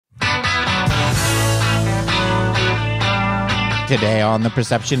Today on the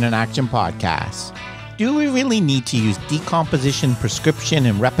Perception and Action podcast, do we really need to use decomposition, prescription,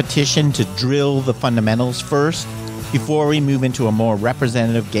 and repetition to drill the fundamentals first before we move into a more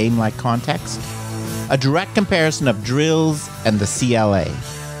representative game-like context? A direct comparison of drills and the CLA.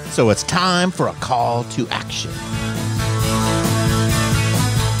 So it's time for a call to action.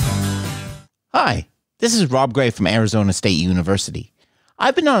 Hi, this is Rob Gray from Arizona State University.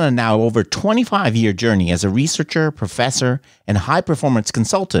 I've been on a now over 25-year journey as a researcher, professor, and high-performance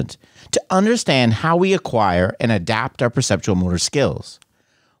consultant to understand how we acquire and adapt our perceptual motor skills.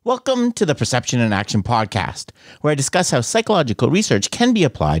 Welcome to the Perception and Action podcast, where I discuss how psychological research can be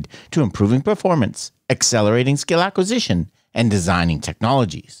applied to improving performance, accelerating skill acquisition, and designing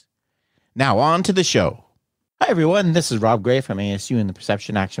technologies. Now on to the show. Hi everyone, this is Rob Gray from ASU and the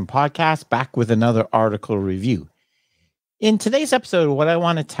Perception Action podcast, back with another article review. In today's episode, what I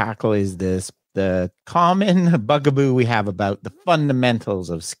want to tackle is the common bugaboo we have about the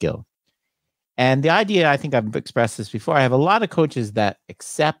fundamentals of skill. And the idea, I think I've expressed this before, I have a lot of coaches that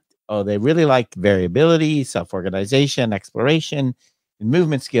they really like variability, self-organization, exploration, and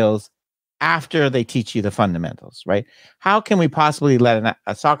movement skills after they teach you the fundamentals, right? How can we possibly let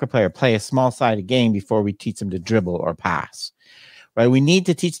a soccer player play a small-sided game before we teach them to dribble or pass, right? We need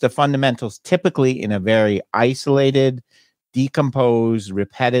to teach the fundamentals typically in a very isolated, decomposed,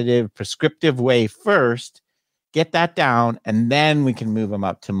 repetitive, prescriptive way first, get that down, and then we can move them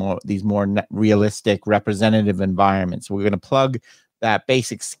up to more realistic, representative environments. We're going to plug that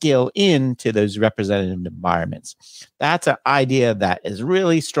basic skill into those representative environments. That's an idea that is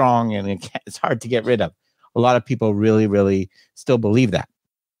really strong and it's hard to get rid of. A lot of people really, really still believe that.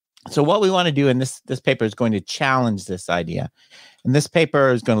 So what we want to do, and this paper is going to challenge this idea. And this paper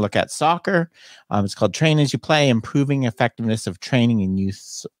is going to look at soccer. It's called Train As You Play, Improving Effectiveness of Training in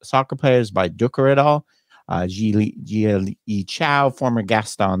Youth Soccer Players by Ducker et al. G.L.E. Chow, former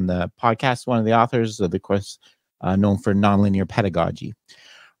guest on the podcast, one of the authors of the course known for nonlinear pedagogy.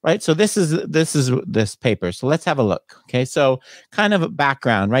 Right, so this is this paper. So let's have a look. Okay, so kind of a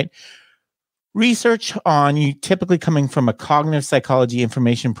background, right? Research on you typically coming from a cognitive psychology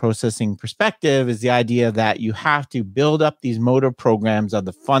information processing perspective is the idea that you have to build up these motor programs of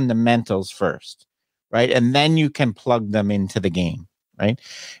the fundamentals first, right? And then you can plug them into the game, right?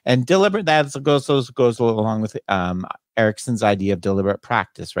 And deliberate, that goes along with Erickson's idea of deliberate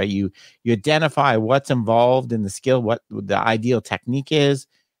practice, right? You identify what's involved in the skill, what the ideal technique is,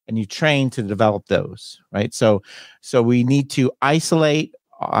 and you train to develop those, right? So we need to isolate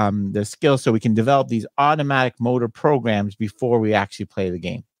the skills so we can develop these automatic motor programs before we actually play the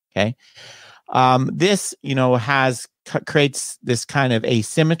game. Okay. This, creates this kind of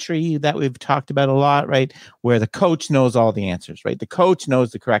asymmetry that we've talked about a lot, right? Where the coach knows all the answers, right? The coach knows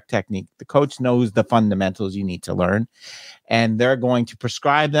the correct technique. The coach knows the fundamentals you need to learn, and they're going to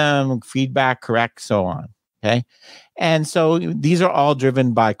prescribe them, feedback, correct, so on. Okay. And so these are all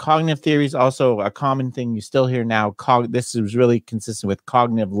driven by cognitive theories. Also, a common thing you still hear now, this is really consistent with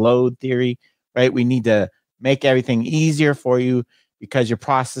cognitive load theory, right? We need to make everything easier for you because your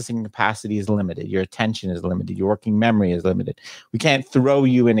processing capacity is limited. Your attention is limited. Your working memory is limited. We can't throw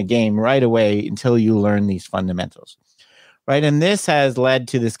you in a game right away until you learn these fundamentals. Right. And this has led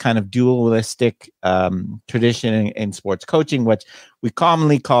to this kind of dualistic tradition in sports coaching, which we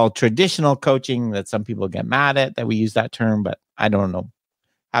commonly call traditional coaching, that some people get mad at that we use that term, but I don't know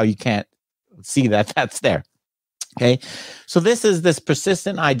how you can't see that that's there. Okay. So this is this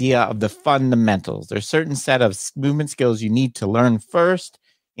persistent idea of the fundamentals. There's a certain set of movement skills you need to learn first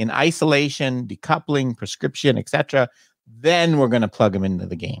in isolation, decoupling, prescription, etc. Then we're going to plug them into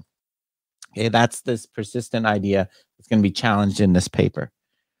the game. Okay, that's this persistent idea that's going to be challenged in this paper,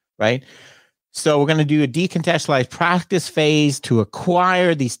 right? So we're going to do a decontextualized practice phase to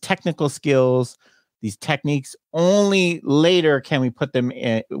acquire these technical skills, these techniques. Only later can we put them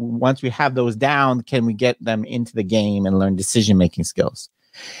in. Once we have those down, can we get them into the game and learn decision-making skills?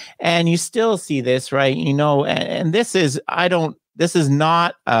 And you still see this, right? And this is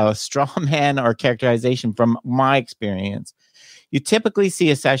not a straw man or characterization from my experience. You typically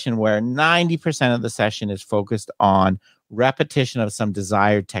see a session where 90% of the session is focused on repetition of some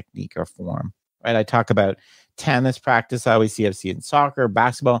desired technique or form, right? I talk about tennis practice. I always see it in soccer,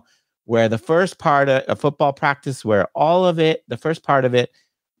 basketball, where the first part of a football practice, where all of it, the first part of it,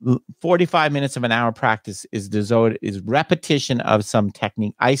 45 minutes of an hour practice is repetition of some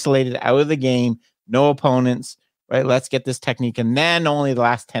technique, isolated out of the game, no opponents, right? Let's get this technique. And then only the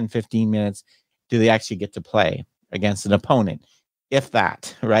last 10, 15 minutes do they actually get to play against an opponent. If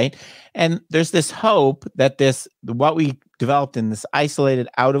that, right? And there's this hope that what we developed in this isolated,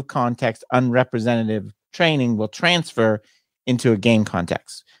 out of context, unrepresentative training will transfer into a game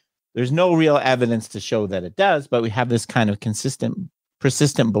context. There's no real evidence to show that it does, but we have this kind of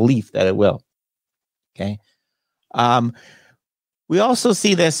persistent belief that it will. Okay. We also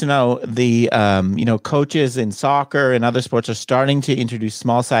see this, the coaches in soccer and other sports are starting to introduce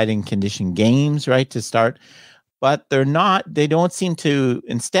small sided and conditioned games, right, to start. But they don't seem to,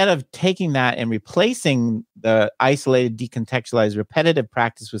 instead of taking that and replacing the isolated, decontextualized, repetitive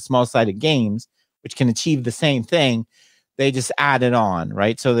practice with small sided games, which can achieve the same thing, they just add it on,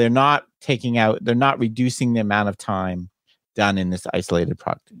 right? So they're not reducing the amount of time done in this isolated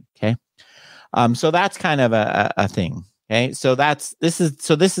product. Okay. So that's kind of a thing. Okay. So this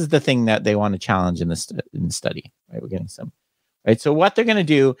is the thing that they want to challenge in the study, right? We're getting some, right? So what they're going to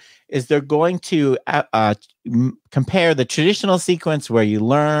do is they're going to compare the traditional sequence where you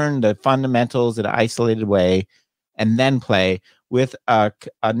learn the fundamentals in an isolated way and then play with a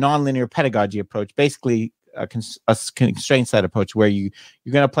nonlinear pedagogy approach, basically a constraint set approach where you're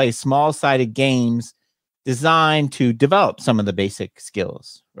going to play small-sided games designed to develop some of the basic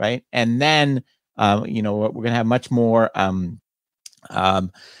skills, right? And then, we're going to have much more kind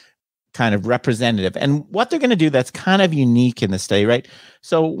of representative. And what they're going to do that's kind of unique in the study, right?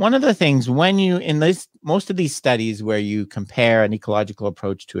 So one of the things most of these studies where you compare an ecological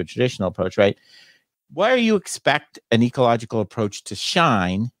approach to a traditional approach, right? Where you expect an ecological approach to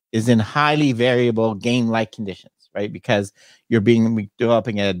shine is in highly variable game-like conditions, right? Because you're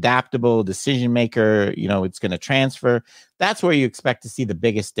developing an adaptable decision maker, it's going to transfer. That's where you expect to see the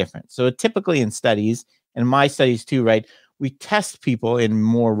biggest difference. So typically in studies, and my studies too, right, we test people in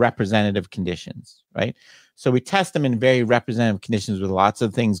more representative conditions, right? So we test them in very representative conditions with lots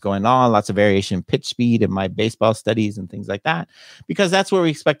of things going on, lots of variation in pitch speed in my baseball studies and things like that, because that's where we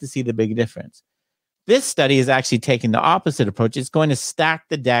expect to see the big difference. This study is actually taking the opposite approach. It's going to stack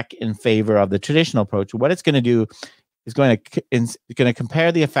the deck in favor of the traditional approach. What it's going to do is going to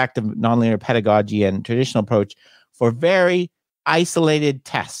compare the effect of nonlinear pedagogy and traditional approach for very isolated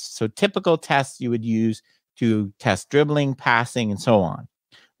tests. So typical tests you would use to test dribbling, passing, and so on,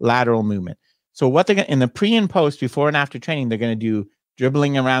 lateral movement. So what they're going in the pre and post, before and after training, they're going to do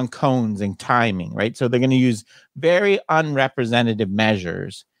dribbling around cones and timing, right? So they're going to use very unrepresentative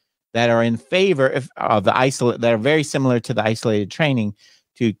measures that are in favor of the isolate, that are very similar to the isolated training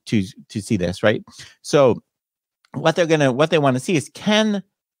to see this, right? So what they want to see is, can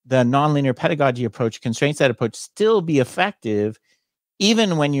the nonlinear pedagogy approach, constraint set approach, still be effective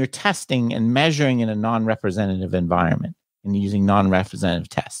even when you're testing and measuring in a non-representative environment and using non-representative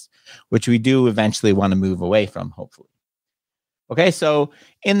tests, which we do eventually want to move away from, hopefully. Okay, so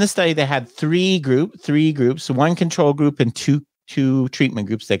in the study, they had three groups, one control group and two treatment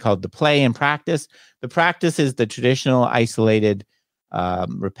groups. They called the play and practice. The practice is the traditional isolated,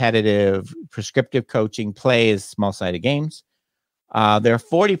 repetitive, prescriptive coaching. Play is small-sided games. There are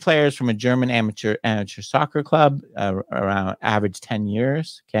 40 players from a German amateur soccer club, around average 10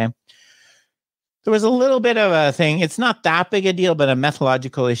 years. Okay. There was a little bit of a thing. It's not that big a deal, but a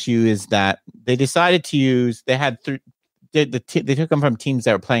methodological issue is that they decided to use, they took them from teams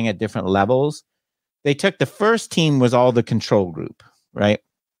that were playing at different levels. They took the first team was all the control group, right?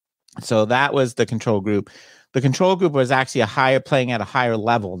 So that was the control group. The control group was actually playing at a higher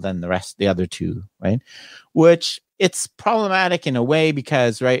level than the other two, right? Which it's problematic in a way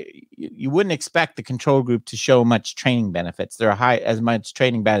because, right, you wouldn't expect the control group to show much training benefits. There are as much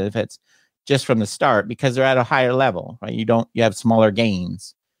training benefits just from the start because they're at a higher level, right? You have smaller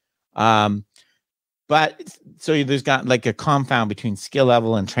gains. But so there's got like a confound between skill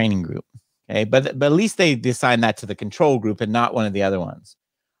level and training group. Okay, but at least they assigned that to the control group and not one of the other ones.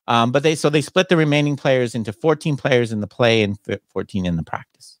 But they split the remaining players into 14 players in the play and 14 in the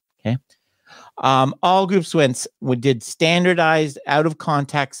practice. Okay. All groups did standardized out of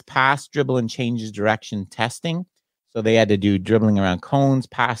context pass, dribble, and changes direction testing. So they had to do dribbling around cones,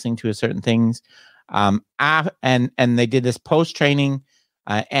 passing to certain things. And they did this post training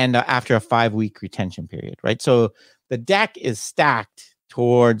and after a 5-week retention period, right? So the deck is stacked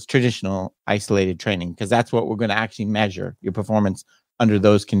towards traditional isolated training because that's what we're going to actually measure your performance under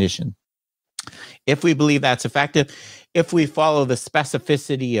those conditions. If we believe that's effective, if we follow the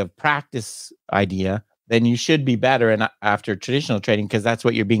specificity of practice idea, then you should be better after traditional training because that's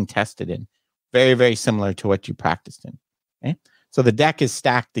what you're being tested in. Very, very similar to what you practiced in. Okay? So the deck is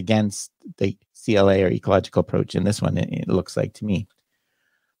stacked against the CLA or ecological approach in this one, it looks like to me.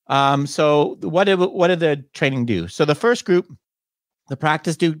 So what did the training do? So the first group, the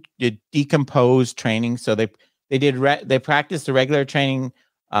practice did decompose training. So they practiced the regular training.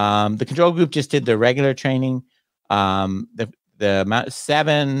 The control group just did the regular training. The amount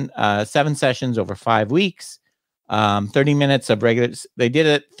 7 sessions over 5 weeks. 30 minutes of regular. They did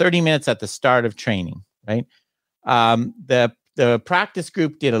it 30 minutes at the start of training, right? The practice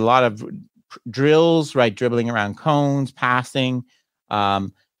group did a lot of drills, right? Dribbling around cones, passing.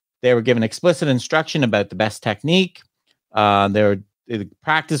 They were given explicit instruction about the best technique. The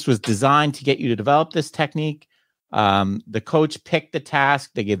practice was designed to get you to develop this technique. The coach picked the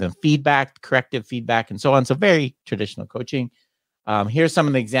task. They gave them feedback, corrective feedback, and so on. So very traditional coaching. Here's some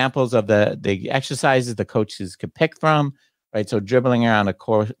of the examples of the exercises the coaches could pick from, right? So dribbling around a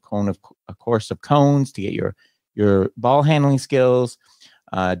course of cones to get your ball handling skills,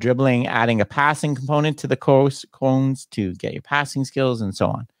 dribbling, adding a passing component to the cones to get your passing skills, and so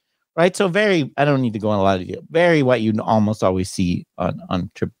on, right? So very, I don't need to go in a lot of detail, very what you almost always see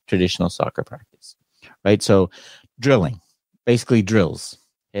on traditional soccer practice, right? So drilling, basically drills.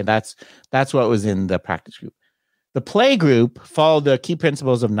 Okay, that's what was in the practice group. The play group followed the key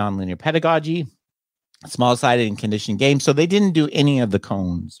principles of nonlinear pedagogy, small-sided and conditioned games. So they didn't do any of the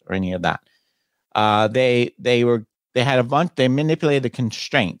cones or any of that. They had a bunch. They manipulated the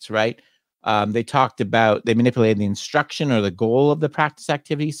constraints, right? They manipulated the instruction or the goal of the practice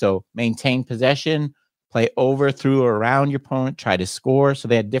activity. So maintain possession, play over, through, or around your opponent, try to score. So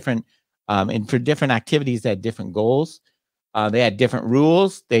they had different, and for different activities, they had different goals. They had different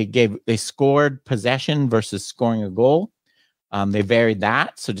rules. They scored possession versus scoring a goal. They varied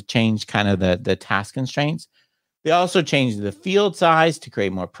that, so to change kind of the task constraints. They also changed the field size to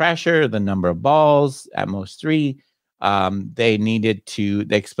create more pressure, the number of balls, at most 3. They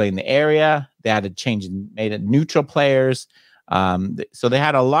explained the area. They had to change, made it neutral players. So they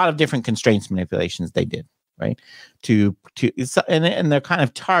had a lot of different constraints manipulations they did, right? And they're kind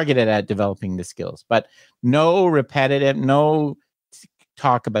of targeted at developing the skills, but no repetitive, no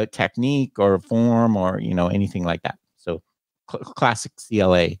talk about technique or form or, anything like that. So classic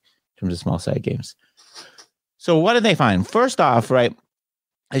CLA in terms of small-sided games. So what did they find? First off, right,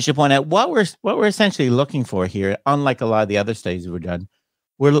 I should point out what we're essentially looking for here, unlike a lot of the other studies we've done,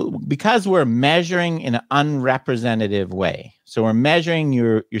 because we're measuring in an unrepresentative way. So we're measuring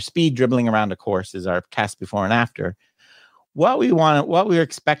your speed dribbling around a course is our test before and after. What we're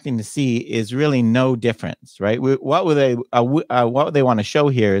expecting to see is really no difference, right? What they want to show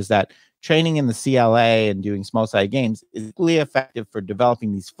here is that training in the CLA and doing small-sided games is equally effective for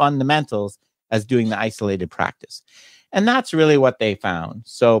developing these fundamentals as doing the isolated practice. And that's really what they found.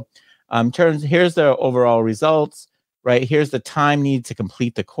 So here's the overall results, right? Here's the time needed to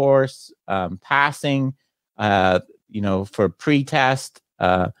complete the course, passing, for pre-test,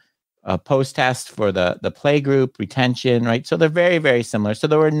 post-test for the play group, retention, right? So they're very, very similar. So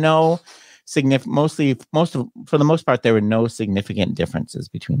there were no significant, for the most part, there were no significant differences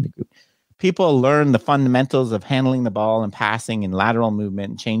between the group. People learned the fundamentals of handling the ball and passing and lateral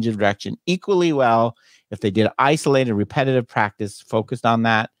movement and change of direction equally well if they did isolated, repetitive practice focused on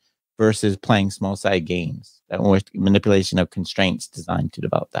that versus playing small-sided games that were manipulation of constraints designed to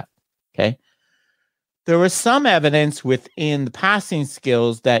develop that. Okay. There was some evidence within the passing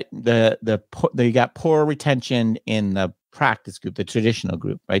skills that they got poor retention in the practice group, the traditional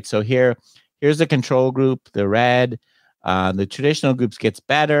group, right? So here's the control group, the red. The traditional groups gets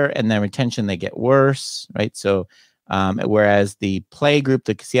better, and then retention they get worse, right? So whereas the play group,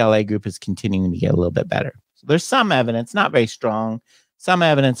 the CLA group, is continuing to get a little bit better. So there's some evidence, not very strong, some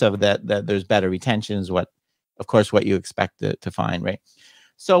evidence of that there's better retention is what you expect to find, right?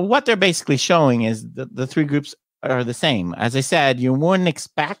 So what they're basically showing is the 3 groups are the same. As I said, you wouldn't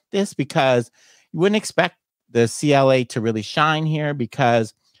expect this because you wouldn't expect the CLA to really shine here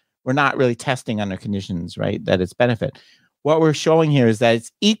because we're not really testing under conditions, right, that it's benefit. What we're showing here is that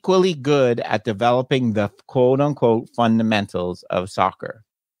it's equally good at developing the quote-unquote fundamentals of soccer,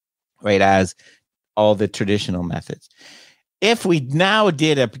 right, as all the traditional methods. If we now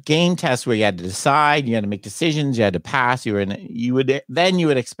did a game test where you had to decide, you had to make decisions, you had to pass, you would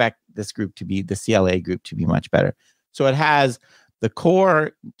expect this group to be, the CLA group, to be much better. So it has the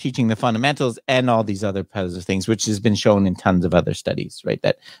core teaching the fundamentals and all these other positive things, which has been shown in tons of other studies, right?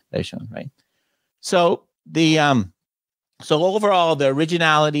 That are shown, right? So so overall, the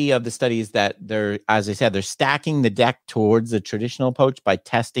originality of the study is that as I said, they're stacking the deck towards the traditional approach by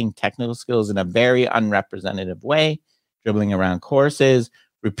testing technical skills in a very unrepresentative way, dribbling around courses,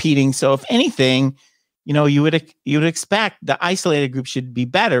 repeating. So if anything, you would expect the isolated group should be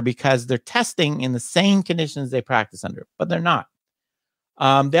better because they're testing in the same conditions they practice under, but they're not.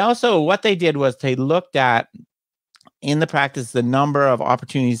 What they did was they looked at, in the practice, the number of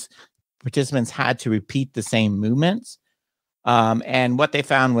opportunities participants had to repeat the same movements. And what they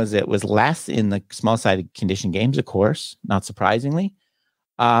found was it was less in the small-sided condition games, of course, not surprisingly.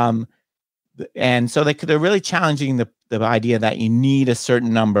 The And so they're really challenging the idea that you need a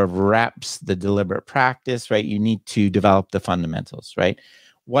certain number of reps, the deliberate practice, right? You need to develop the fundamentals, right?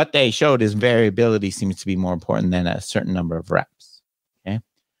 What they showed is variability seems to be more important than a certain number of reps. Okay.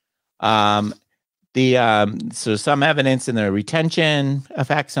 So some evidence in the retention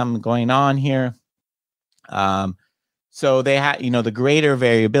effects going on here. So they had, the greater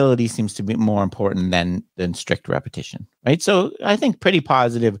variability seems to be more important than strict repetition, right? So I think pretty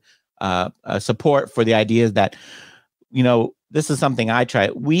positive support for the ideas that, this is something I try.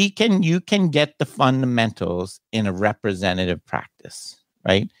 You can get the fundamentals in a representative practice,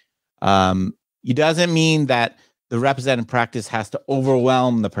 right? It doesn't mean that the representative practice has to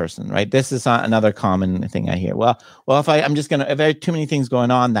overwhelm the person, right? This is another common thing I hear. Well, if there are too many things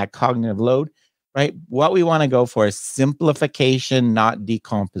going on, that cognitive load, right? What we want to go for is simplification, not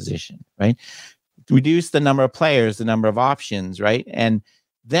decomposition, right? Reduce the number of players, the number of options, right? And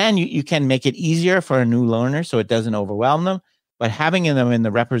then you can make it easier for a new learner so it doesn't overwhelm them. But having them in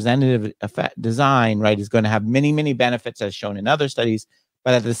the representative effect design, right, is going to have many, many benefits as shown in other studies,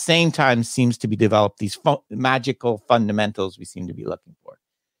 but at the same time seems to be developed these magical fundamentals we seem to be looking for.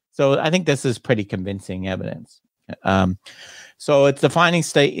 So I think this is pretty convincing evidence. So it's defining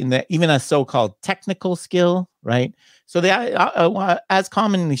state in even a so-called technical skill, right? So as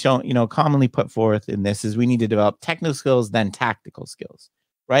commonly shown, commonly put forth in this is we need to develop technical skills, then tactical skills,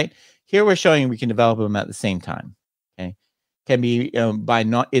 right? Here we're showing we can develop them at the same time. Okay, can be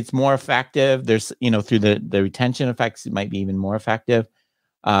it's more effective. There's through the retention effects, it might be even more effective.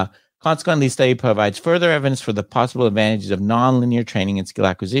 Consequently, study provides further evidence for the possible advantages of nonlinear training and skill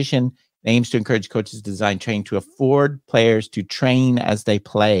acquisition. It aims to encourage coaches to design training to afford players to train as they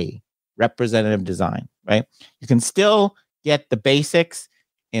play. Representative design, right? You can still get the basics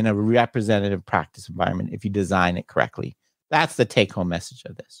in a representative practice environment if you design it correctly. That's the take-home message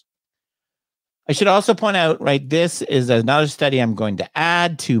of this. I should also point out, right, this is another study I'm going to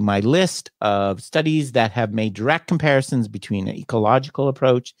add to my list of studies that have made direct comparisons between an ecological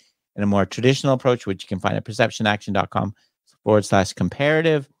approach and a more traditional approach, which you can find at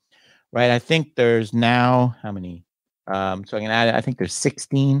perceptionaction.com/comparative. Right, I think there's now how many? So I'm going to add it. I think there's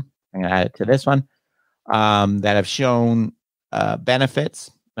 16. I'm going to add it to this one that have shown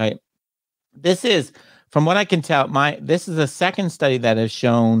benefits. Right, this is, from what I can tell, this is the second study that has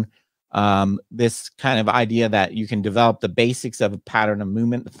shown this kind of idea that you can develop the basics of a pattern of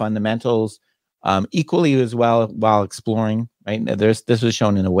movement, the fundamentals, equally as well while exploring. Right, this was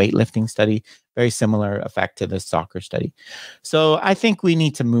shown in a weightlifting study, very similar effect to the soccer study. So I think we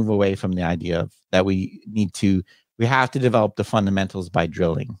need to move away from the idea of that we have to develop the fundamentals by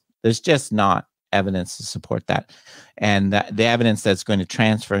drilling. There's just not evidence to support that, and the evidence that's going to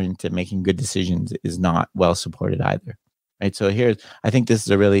transfer into making good decisions is not well supported either. Right, so I think this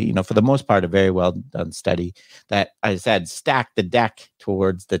is a really, for the most part, a very well done study that, as I said, stacked the deck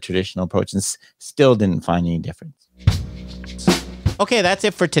towards the traditional approach and still didn't find any difference. Okay, that's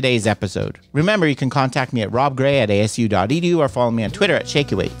it for today's episode. Remember, you can contact me at robgray@asu.edu or follow me on Twitter at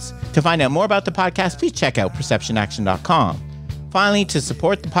ShakyWeights. To find out more about the podcast, please check out perceptionaction.com. Finally, to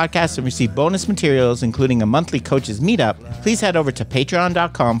support the podcast and receive bonus materials, including a monthly coaches meetup, please head over to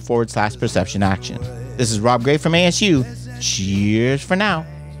patreon.com/perceptionaction. This is Rob Gray from ASU. Cheers for now,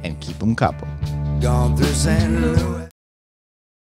 and keep them coupled. Gone through St. Louis.